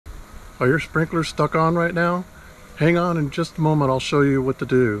Are your sprinklers stuck on right now? Hang on, in just a moment I'll show you what to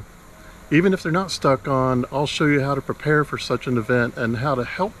do. Even if they're not stuck on, I'll show you how to prepare for such an event and how to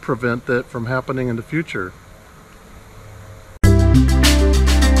help prevent that from happening in the future.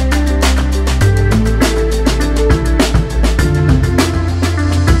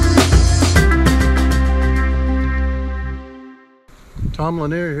 Tom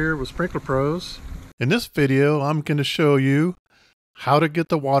Lanier here with Sprinkler Pros. In this video, I'm going to show you how to get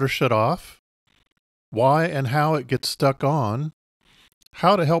the water shut off, why and how it gets stuck on,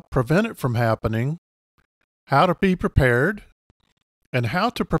 how to help prevent it from happening, how to be prepared, and how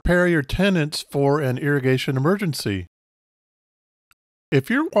to prepare your tenants for an irrigation emergency.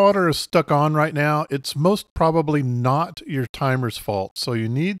 If your water is stuck on right now, it's most probably not your timer's fault, so you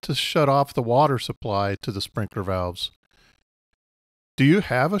need to shut off the water supply to the sprinkler valves. Do you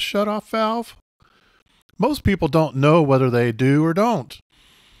have a shut-off valve? Most people don't know whether they do or don't,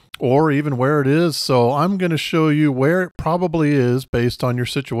 or even where it is, so I'm going to show you where it probably is based on your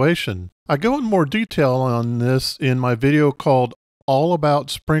situation. I go in more detail on this in my video called All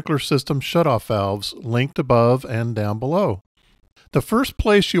About Sprinkler System Shutoff Valves, linked above and down below. The first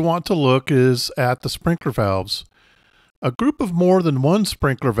place you want to look is at the sprinkler valves. A group of more than one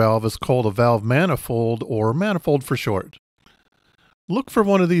sprinkler valve is called a valve manifold, or manifold for short. Look for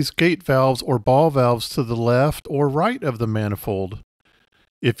one of these gate valves or ball valves to the left or right of the manifold.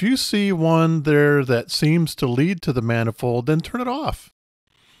 If you see one there that seems to lead to the manifold, then turn it off.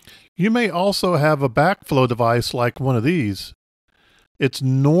 You may also have a backflow device like one of these. It's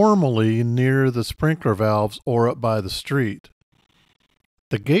normally near the sprinkler valves or up by the street.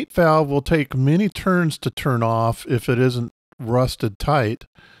 The gate valve will take many turns to turn off if it isn't rusted tight.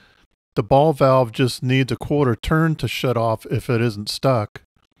 The ball valve just needs a quarter turn to shut off if it isn't stuck.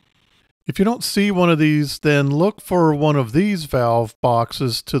 If you don't see one of these, then look for one of these valve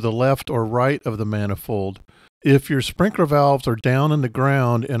boxes to the left or right of the manifold. If your sprinkler valves are down in the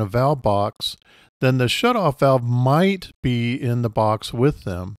ground in a valve box, then the shutoff valve might be in the box with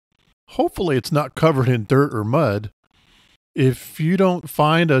them. Hopefully it's not covered in dirt or mud. If you don't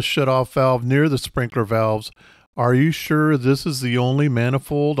find a shutoff valve near the sprinkler valves, are you sure this is the only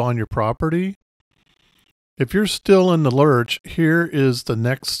manifold on your property? If you're still in the lurch, here is the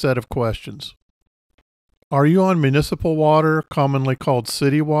next set of questions. Are you on municipal water, commonly called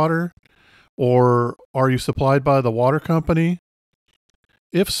city water? Or are you supplied by the water company?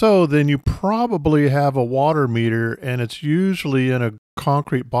 If so, then you probably have a water meter, and it's usually in a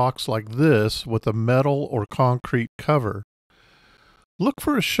concrete box like this with a metal or concrete cover. Look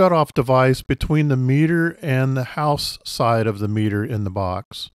for a shutoff device between the meter and the house side of the meter in the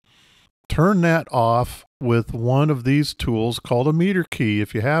box. Turn that off with one of these tools called a meter key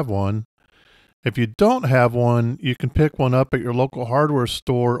if you have one. If you don't have one, you can pick one up at your local hardware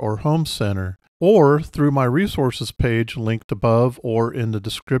store or home center, or through my resources page linked above or in the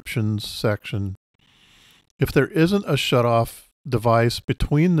descriptions section. If there isn't a shutoff device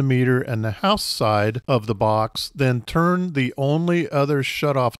between the meter and the house side of the box, then turn the only other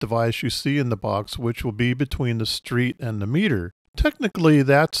shutoff device you see in the box, which will be between the street and the meter. Technically,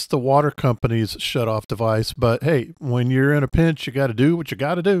 that's the water company's shutoff device, but hey, when you're in a pinch, you got to do what you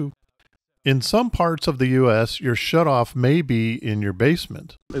got to do. In some parts of the U.S., your shutoff may be in your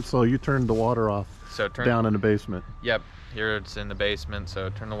basement. So you turned the water off down in the basement. Yep, here it's in the basement, so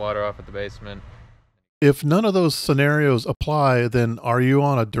turn the water off at the basement. If none of those scenarios apply, then are you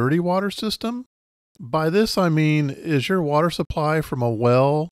on a dirty water system? By this I mean, is your water supply from a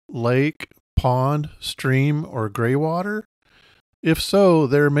well, lake, pond, stream, or gray water? If so,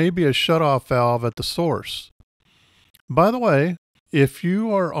 there may be a shutoff valve at the source. By the way, if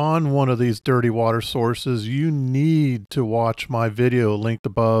you are on one of these dirty water sources, you need to watch my video linked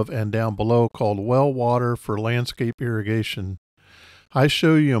above and down below called Well Water for Landscape Irrigation. I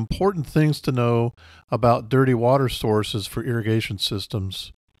show you important things to know about dirty water sources for irrigation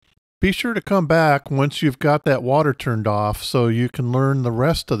systems. Be sure to come back once you've got that water turned off so you can learn the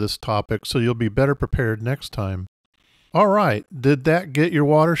rest of this topic so you'll be better prepared next time. All right, did that get your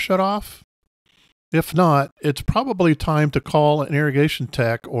water shut off? If not, it's probably time to call an irrigation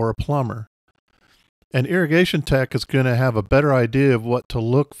tech or a plumber. An irrigation tech is going to have a better idea of what to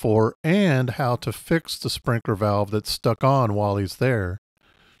look for and how to fix the sprinkler valve that's stuck on while he's there.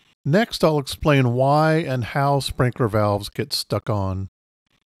 Next, I'll explain why and how sprinkler valves get stuck on.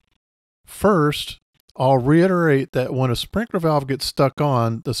 First, I'll reiterate that when a sprinkler valve gets stuck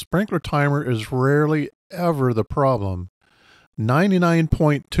on, the sprinkler timer is rarely ever the problem.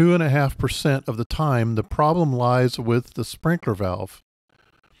 99.25% of the time, the problem lies with the sprinkler valve.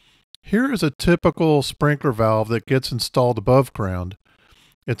 Here is a typical sprinkler valve that gets installed above ground.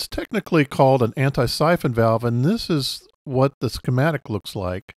 It's technically called an anti-siphon valve, and this is what the schematic looks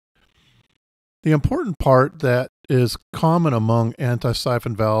like. The important part that is common among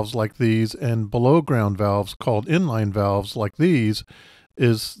anti-siphon valves like these and below ground valves called inline valves like these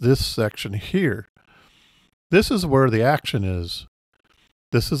is this section here. This is where the action is.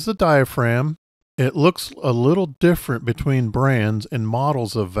 This is the diaphragm. It looks a little different between brands and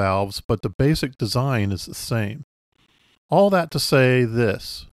models of valves, but the basic design is the same. All that to say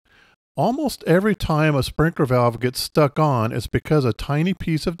this. Almost every time a sprinkler valve gets stuck on, it's because a tiny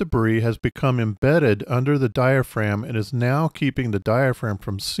piece of debris has become embedded under the diaphragm and is now keeping the diaphragm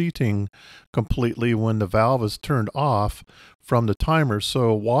from seating completely when the valve is turned off from the timer,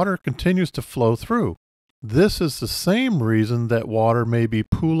 so water continues to flow through. This is the same reason that water may be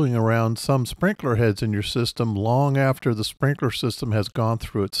pooling around some sprinkler heads in your system long after the sprinkler system has gone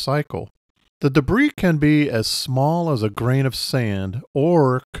through its cycle. The debris can be as small as a grain of sand,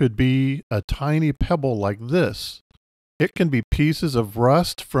 or could be a tiny pebble like this. It can be pieces of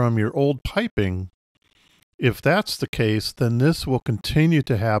rust from your old piping. If that's the case, then this will continue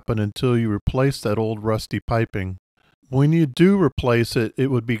to happen until you replace that old rusty piping. When you do replace it,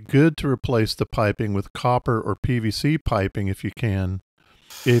 it would be good to replace the piping with copper or PVC piping if you can.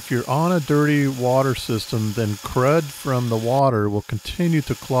 If you're on a dirty water system, then crud from the water will continue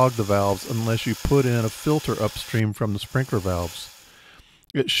to clog the valves unless you put in a filter upstream from the sprinkler valves.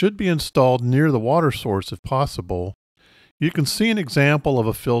 It should be installed near the water source if possible. You can see an example of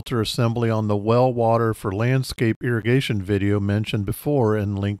a filter assembly on the well water for landscape irrigation video mentioned before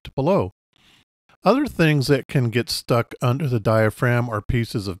and linked below. Other things that can get stuck under the diaphragm are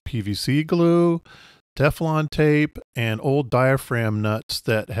pieces of PVC glue, Teflon tape, and old diaphragm nuts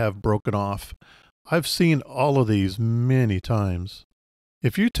that have broken off. I've seen all of these many times.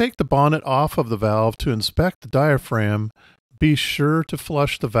 If you take the bonnet off of the valve to inspect the diaphragm, be sure to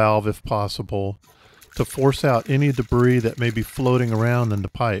flush the valve if possible to force out any debris that may be floating around in the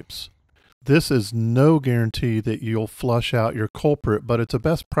pipes. This is no guarantee that you'll flush out your culprit, but it's a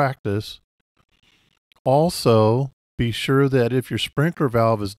best practice. Also, be sure that if your sprinkler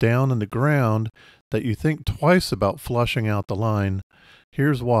valve is down in the ground, that you think twice about flushing out the line.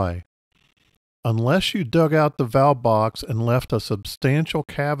 Here's why. Unless you dug out the valve box and left a substantial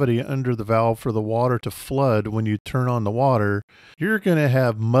cavity under the valve for the water to flood when you turn on the water, you're going to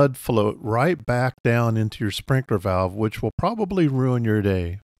have mud float right back down into your sprinkler valve, which will probably ruin your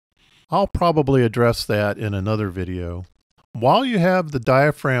day. I'll probably address that in another video. While you have the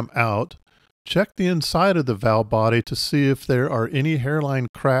diaphragm out, check the inside of the valve body to see if there are any hairline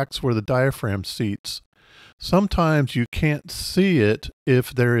cracks where the diaphragm seats. Sometimes you can't see it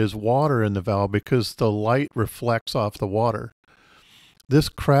if there is water in the valve because the light reflects off the water. This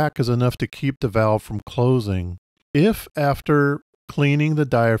crack is enough to keep the valve from closing. If after cleaning the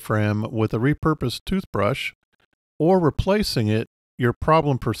diaphragm with a repurposed toothbrush or replacing it, your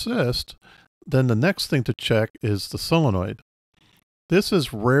problem persists, then the next thing to check is the solenoid. This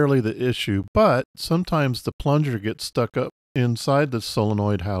is rarely the issue, but sometimes the plunger gets stuck up inside the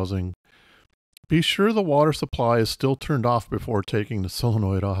solenoid housing. Be sure the water supply is still turned off before taking the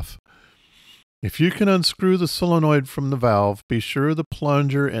solenoid off. If you can unscrew the solenoid from the valve, be sure the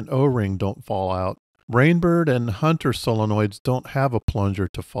plunger and O-ring don't fall out. Rainbird and Hunter solenoids don't have a plunger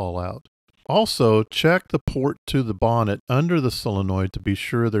to fall out. Also, check the port to the bonnet under the solenoid to be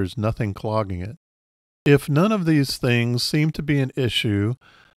sure there's nothing clogging it. If none of these things seem to be an issue,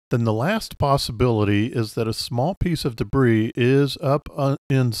 then the last possibility is that a small piece of debris is up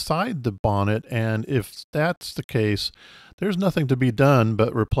inside the bonnet, and if that's the case, there's nothing to be done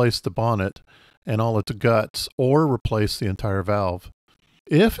but replace the bonnet and all its guts, or replace the entire valve.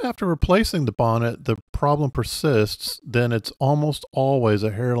 If after replacing the bonnet the problem persists, then it's almost always a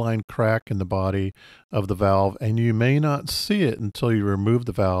hairline crack in the body of the valve, and you may not see it until you remove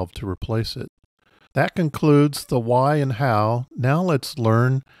the valve to replace it. That concludes the why and how. Now let's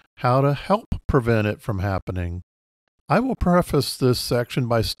learn how to help prevent it from happening. I will preface this section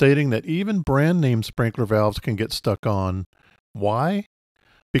by stating that even brand name sprinkler valves can get stuck on. Why?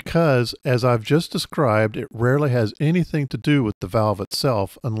 Because, as I've just described, it rarely has anything to do with the valve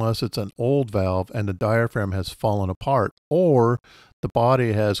itself unless it's an old valve and the diaphragm has fallen apart, or the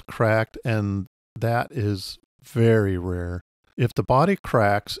body has cracked, and that is very rare. If the body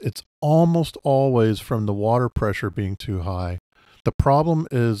cracks, it's almost always from the water pressure being too high. The problem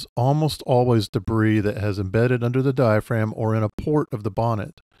is almost always debris that has embedded under the diaphragm or in a port of the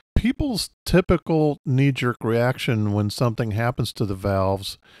bonnet. People's typical knee-jerk reaction when something happens to the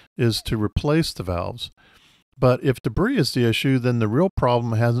valves is to replace the valves. But if debris is the issue, then the real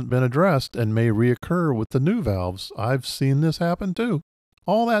problem hasn't been addressed and may reoccur with the new valves. I've seen this happen too.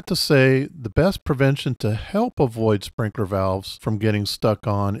 All that to say, the best prevention to help avoid sprinkler valves from getting stuck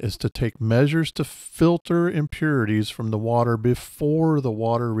on is to take measures to filter impurities from the water before the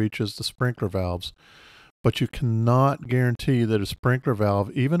water reaches the sprinkler valves. But you cannot guarantee that a sprinkler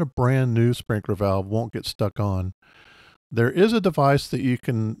valve, even a brand new sprinkler valve, won't get stuck on. There is a device that you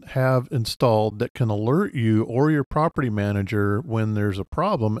can have installed that can alert you or your property manager when there's a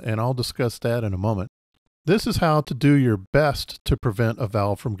problem, and I'll discuss that in a moment. This is how to do your best to prevent a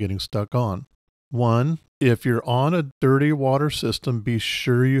valve from getting stuck on. 1. If you're on a dirty water system, be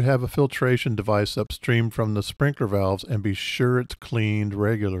sure you have a filtration device upstream from the sprinkler valves and be sure it's cleaned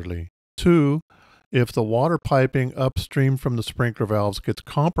regularly. 2. If the water piping upstream from the sprinkler valves gets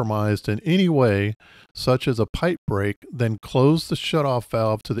compromised in any way, such as a pipe break, then close the shutoff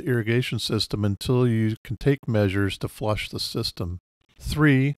valve to the irrigation system until you can take measures to flush the system.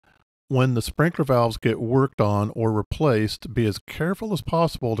 3. When the sprinkler valves get worked on or replaced, be as careful as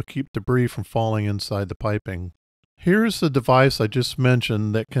possible to keep debris from falling inside the piping. Here's the device I just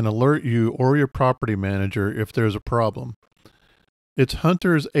mentioned that can alert you or your property manager if there's a problem. It's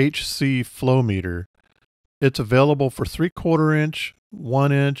Hunter's HC flow meter. It's available for 3/4 inch,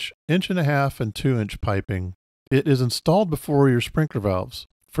 1 inch, 1.5 inch, and 2 inch piping. It is installed before your sprinkler valves.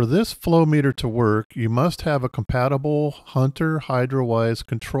 For this flow meter to work, you must have a compatible Hunter HydroWise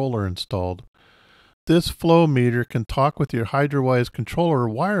controller installed. This flow meter can talk with your HydroWise controller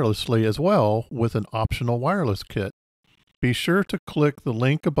wirelessly as well with an optional wireless kit. Be sure to click the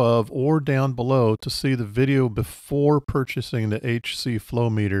link above or down below to see the video before purchasing the HC flow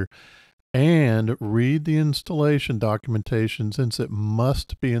meter and read the installation documentation since it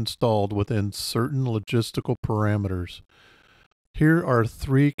must be installed within certain logistical parameters. Here are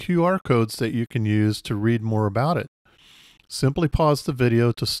 3 QR codes that you can use to read more about it. Simply pause the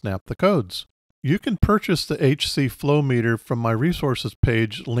video to snap the codes. You can purchase the HC flow meter from my resources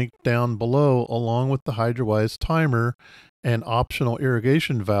page linked down below along with the HydroWise timer and optional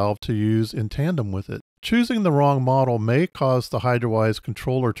irrigation valve to use in tandem with it. Choosing the wrong model may cause the HydroWise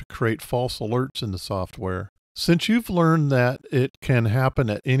controller to create false alerts in the software. Since you've learned that it can happen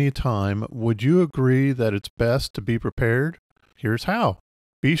at any time, would you agree that it's best to be prepared? Here's how.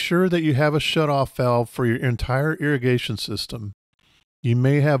 Be sure that you have a shutoff valve for your entire irrigation system. You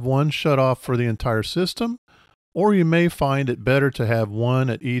may have one shutoff for the entire system, or you may find it better to have one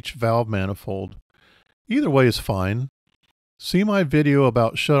at each valve manifold. Either way is fine. See my video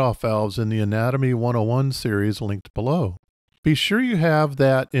about shutoff valves in the Anatomy 101 series linked below. Be sure you have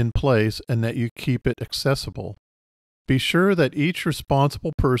that in place and that you keep it accessible. Be sure that each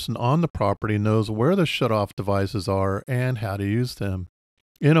responsible person on the property knows where the shutoff devices are and how to use them.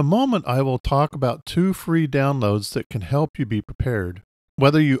 In a moment, I will talk about 2 free downloads that can help you be prepared.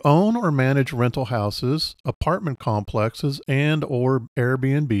 Whether you own or manage rental houses, apartment complexes, and/or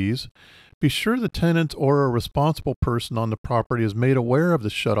Airbnbs, be sure the tenant or a responsible person on the property is made aware of the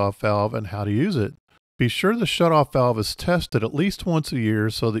shutoff valve and how to use it. Be sure the shutoff valve is tested at least once a year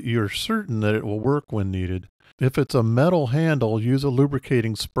so that you are certain that it will work when needed. If it's a metal handle, use a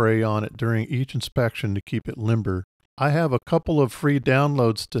lubricating spray on it during each inspection to keep it limber. I have a couple of free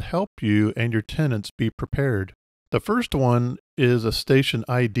downloads to help you and your tenants be prepared. The first one is a station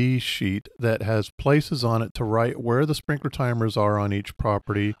ID sheet that has places on it to write where the sprinkler timers are on each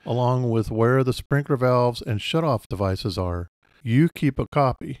property, along with where the sprinkler valves and shutoff devices are. You keep a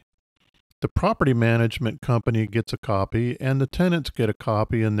copy. The property management company gets a copy, and the tenants get a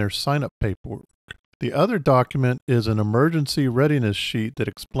copy in their sign-up paperwork. The other document is an emergency readiness sheet that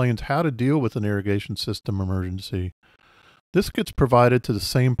explains how to deal with an irrigation system emergency. This gets provided to the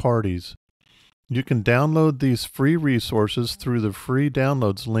same parties. You can download these free resources through the free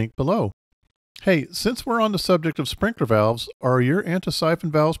downloads link below. Hey, since we're on the subject of sprinkler valves, are your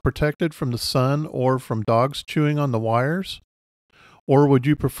anti-siphon valves protected from the sun or from dogs chewing on the wires? Or would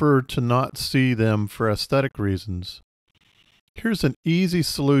you prefer to not see them for aesthetic reasons? Here's an easy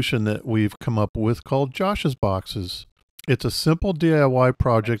solution that we've come up with called Josh's Boxes. It's a simple DIY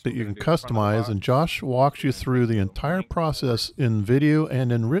project that you can customize, and Josh walks you through the entire process in video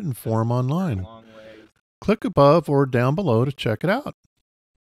and in written form online. Click above or down below to check it out.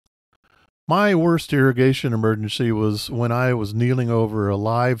 My worst irrigation emergency was when I was kneeling over a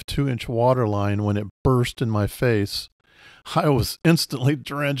live 2-inch water line when it burst in my face. I was instantly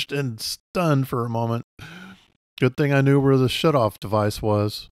drenched and stunned for a moment. Good thing I knew where the shutoff device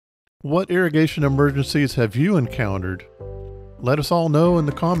was. What irrigation emergencies have you encountered? Let us all know in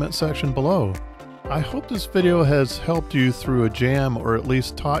the comment section below. I hope this video has helped you through a jam or at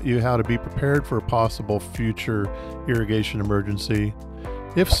least taught you how to be prepared for a possible future irrigation emergency.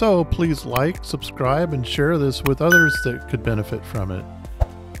 If so, please like, subscribe, and share this with others that could benefit from it.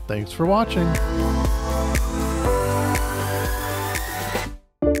 Thanks for watching.